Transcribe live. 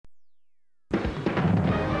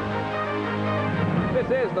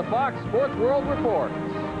is the Fox Sports World Report.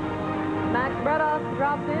 Max Bredoff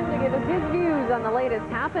drops in to give us his views on the latest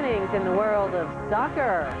happenings in the world of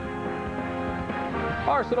soccer.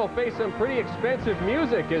 Arsenal face some pretty expensive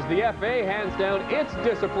music as the FA hands down its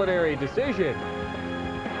disciplinary decision.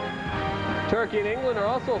 Turkey and England are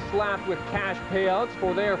also slapped with cash payouts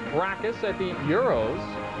for their fracas at the Euros.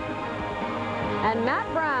 And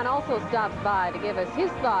Matt Brown also stops by to give us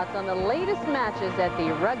his thoughts on the latest matches at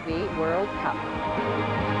the Rugby World Cup.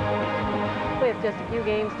 With just a few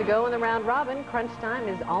games to go in the round robin, crunch time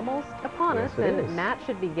is almost upon us, and Matt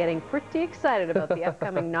should be getting pretty excited about the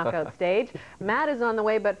upcoming knockout stage. Matt is on the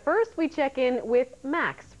way, but first we check in with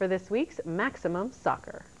Max for this week's Maximum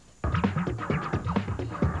Soccer.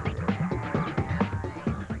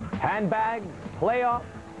 Handbags, playoffs,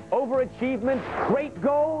 overachievement, great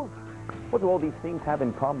goals. What do all these things have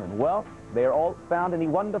in common? Well, they are all found in the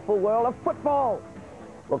wonderful world of football.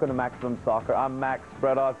 Welcome to Maximum Soccer. I'm Max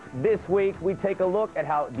Bredoff. This week, we take a look at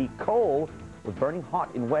how the coal was burning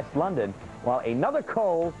hot in West London, while another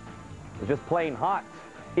coal was just plain hot.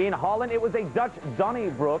 In Holland, it was a Dutch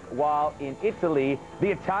Donnybrook, while in Italy,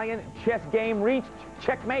 the Italian chess game reached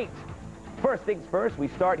checkmate. First things first, we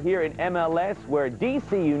start here in MLS, where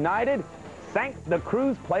DC United sank the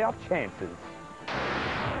Crew's playoff chances.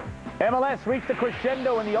 MLS reached a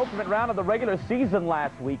crescendo in the ultimate round of the regular season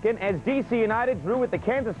last weekend as DC United drew with the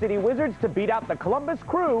Kansas City Wizards to beat out the Columbus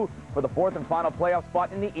Crew for the fourth and final playoff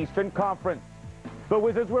spot in the Eastern Conference. The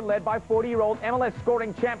Wizards were led by 40-year-old MLS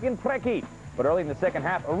scoring champion Preki, but early in the second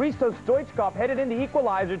half, Aristo Stoichkov headed in the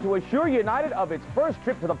equalizer to assure United of its first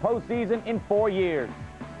trip to the postseason in 4 years.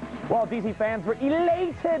 While DC fans were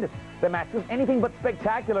elated, the match was anything but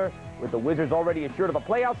spectacular. With the Wizards already assured of a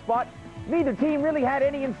playoff spot, neither team really had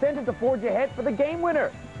any incentive to forge ahead for the game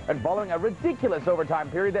winner. And following a ridiculous overtime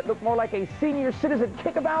period that looked more like a senior citizen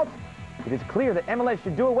kickabout, it is clear that MLS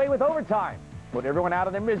should do away with overtime. Put everyone out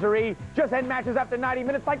of their misery, just end matches after 90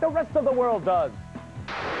 minutes like the rest of the world does.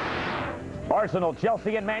 Arsenal,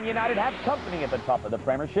 Chelsea, and Man United have company at the top of the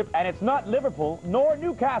Premiership, and it's not Liverpool nor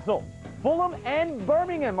Newcastle. Fulham and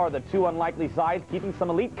Birmingham are the two unlikely sides keeping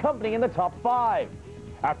some elite company in the top 5.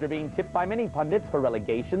 After being tipped by many pundits for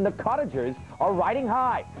relegation, the Cottagers are riding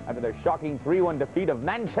high after their shocking 3-1 defeat of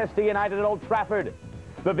Manchester United at Old Trafford.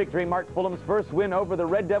 The victory marked Fulham's first win over the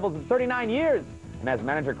Red Devils in 39 years, and has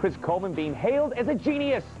manager Chris Coleman being hailed as a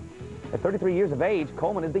genius. At 33 years of age,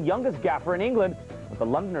 Coleman is the youngest gaffer in England, with the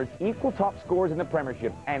Londoners equal top scorers in the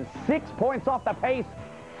Premiership and 6 points off the pace.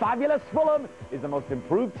 Fabulous Fulham is the most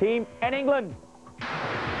improved team in England.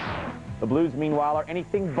 The Blues, meanwhile, are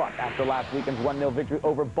anything but after last weekend's 1-0 victory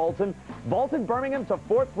over Bolton. Vaulted Birmingham to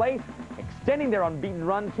 4th place, extending their unbeaten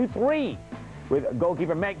run to 3. With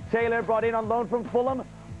goalkeeper Meg Taylor brought in on loan from Fulham,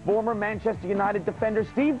 former Manchester United defender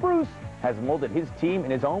Steve Bruce has molded his team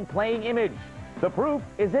in his own playing image. The proof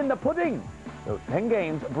is in the pudding. Those 10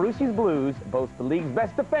 games, Brucey's Blues boast the league's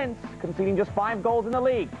best defense, conceding just 5 goals in the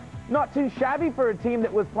league. Not too shabby for a team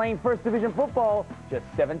that was playing First Division football just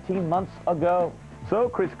 17 months ago. So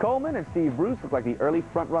Chris Coleman and Steve Bruce look like the early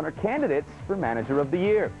front-runner candidates for Manager of the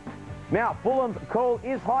Year. Now, Fulham's Cole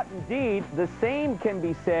is hot indeed. The same can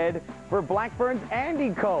be said for Blackburn's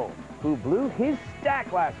Andy Cole, who blew his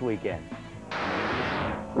stack last weekend.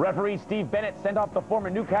 Referee Steve Bennett sent off the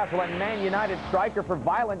former Newcastle and Man United striker for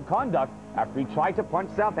violent conduct after he tried to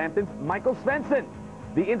punch Southampton's Michael Svensson.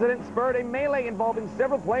 The incident spurred a melee involving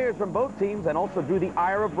several players from both teams and also drew the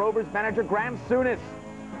ire of Rovers manager Graham Souness.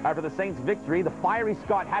 After the Saints' victory, the fiery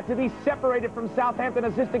Scot had to be separated from Southampton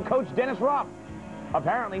assistant coach Dennis Ruff.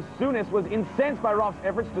 Apparently, Souness was incensed by Ruff's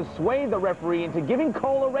efforts to sway the referee into giving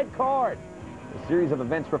Cole a red card. The series of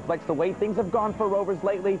events reflects the way things have gone for Rovers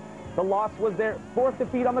lately. The loss was their 4th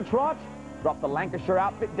defeat on the trot, dropped the Lancashire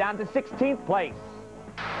outfit down to 16th place.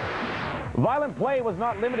 Violent play was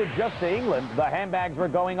not limited just to England. The handbags were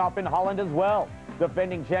going off in Holland as well.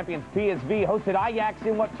 Defending champions PSV hosted Ajax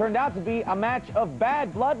in what turned out to be a match of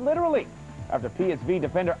bad blood, literally. After PSV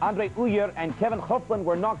defender Andre Ujer and Kevin Hofland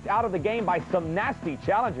were knocked out of the game by some nasty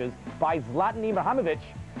challenges by Zlatan Ibrahimovic,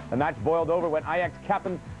 the match boiled over when Ajax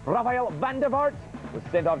captain Rafael van der Vaart was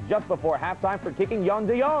sent off just before halftime for kicking Jan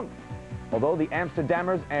de Jong. Although the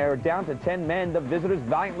Amsterdammers are down to 10 men, the visitors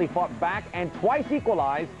valiantly fought back and twice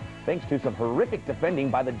equalized, thanks to some horrific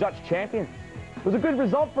defending by the Dutch champions. It was a good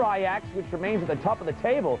result for Ajax, which remains at the top of the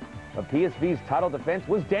table, but PSV's title defense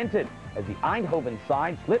was dented as the Eindhoven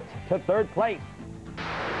side slipped to 3rd place.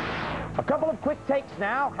 A couple of quick takes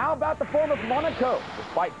now. How about the form of Monaco?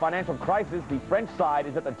 Despite financial crisis, the French side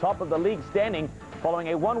is at the top of the league standing following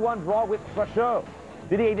a 1-1 draw with Sochaux.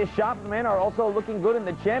 Didier Deschamps' men are also looking good in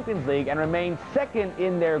the Champions League and remain second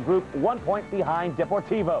in their group, 1 point behind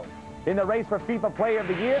Deportivo. In the race for FIFA Player of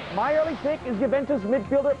the Year, my early pick is Juventus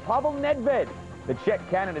midfielder Pavel Nedved. The Czech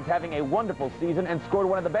candidate is having a wonderful season and scored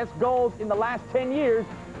one of the best goals in the last 10 years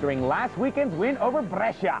during last weekend's win over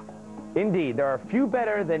Brescia. Indeed, there are few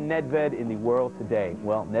better than Nedved in the world today.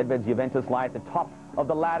 Well, Nedved's Juventus lie at the top of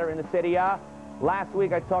the ladder in the Serie A. Last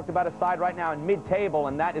week, I talked about a side right now in mid-table,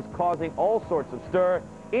 and that is causing all sorts of stir.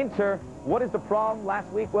 Inter, what is the problem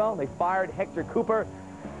last week? Well, they fired Hector Cooper.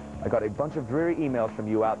 I got a bunch of dreary emails from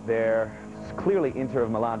you out there. It's clearly Inter of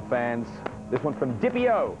Milan fans. This one from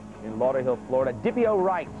Dipio in Lauderhill, Florida. Dipio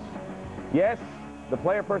writes, yes, the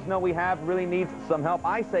player personnel we have really needs some help.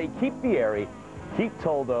 I say keep Vieri, keep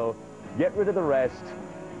Toldo, get rid of the rest.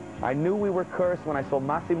 I knew we were cursed when I saw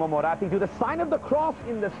Massimo Moratti do the sign of the cross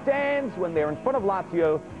in the stands when they were in front of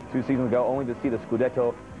Lazio 2 seasons ago, only to see the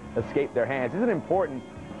Scudetto escape their hands. Isn't it important?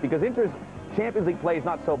 Because Inter's Champions League play is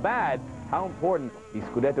not so bad. How important the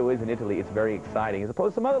Scudetto is in Italy, it's very exciting, as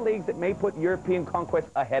opposed to some other leagues that may put European conquest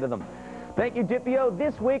ahead of them. Thank you, Dipio.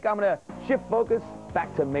 This week, I'm going to shift focus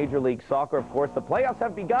back to Major League Soccer. Of course, the playoffs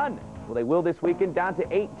have begun. Well, they will this weekend, down to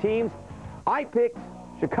 8 teams. I picked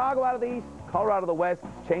Chicago out of the East, Colorado out of the West.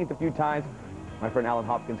 It's changed a few times. My friend Alan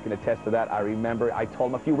Hopkins can attest to that. I remember I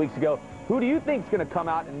told him a few weeks ago, who do you think is going to come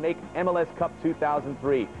out and make MLS Cup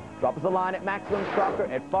 2003? Drop us a line at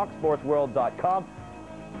MaximumSoccer@FoxSportsWorld.com.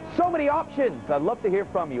 So many options. I'd love to hear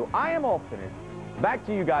from you. I am all finished. Back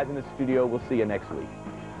to you guys in the studio. We'll see you next week.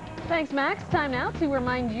 Thanks, Max. Time now to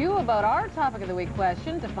remind you about our Topic of the Week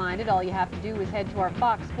question. To find it, all you have to do is head to our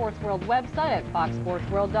Fox Sports World website at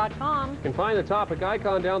FoxSportsWorld.com. You can find the topic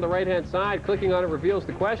icon down the right-hand side. Clicking on it reveals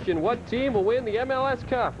the question, what team will win the MLS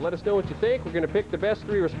Cup? Let us know what you think. We're going to pick the best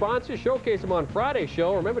 3 responses, showcase them on Friday's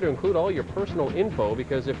show. Remember to include all your personal info,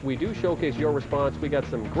 because if we do showcase your response, we got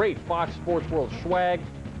some great Fox Sports World swag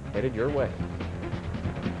headed your way.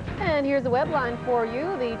 And here's a web line for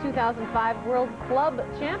you. The 2005 World Club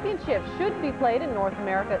Championship should be played in North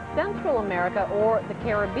America, Central America, or the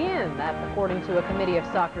Caribbean. That's according to a committee of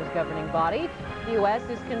soccer's governing body. The U.S.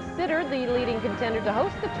 is considered the leading contender to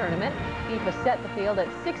host the tournament. FIFA set the field at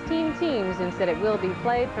 16 teams and said it will be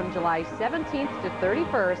played from July 17th to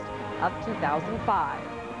 31st of 2005.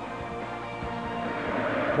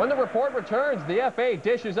 When the report returns, the FA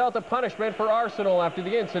dishes out the punishment for Arsenal after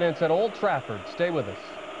the incidents at Old Trafford. Stay with us.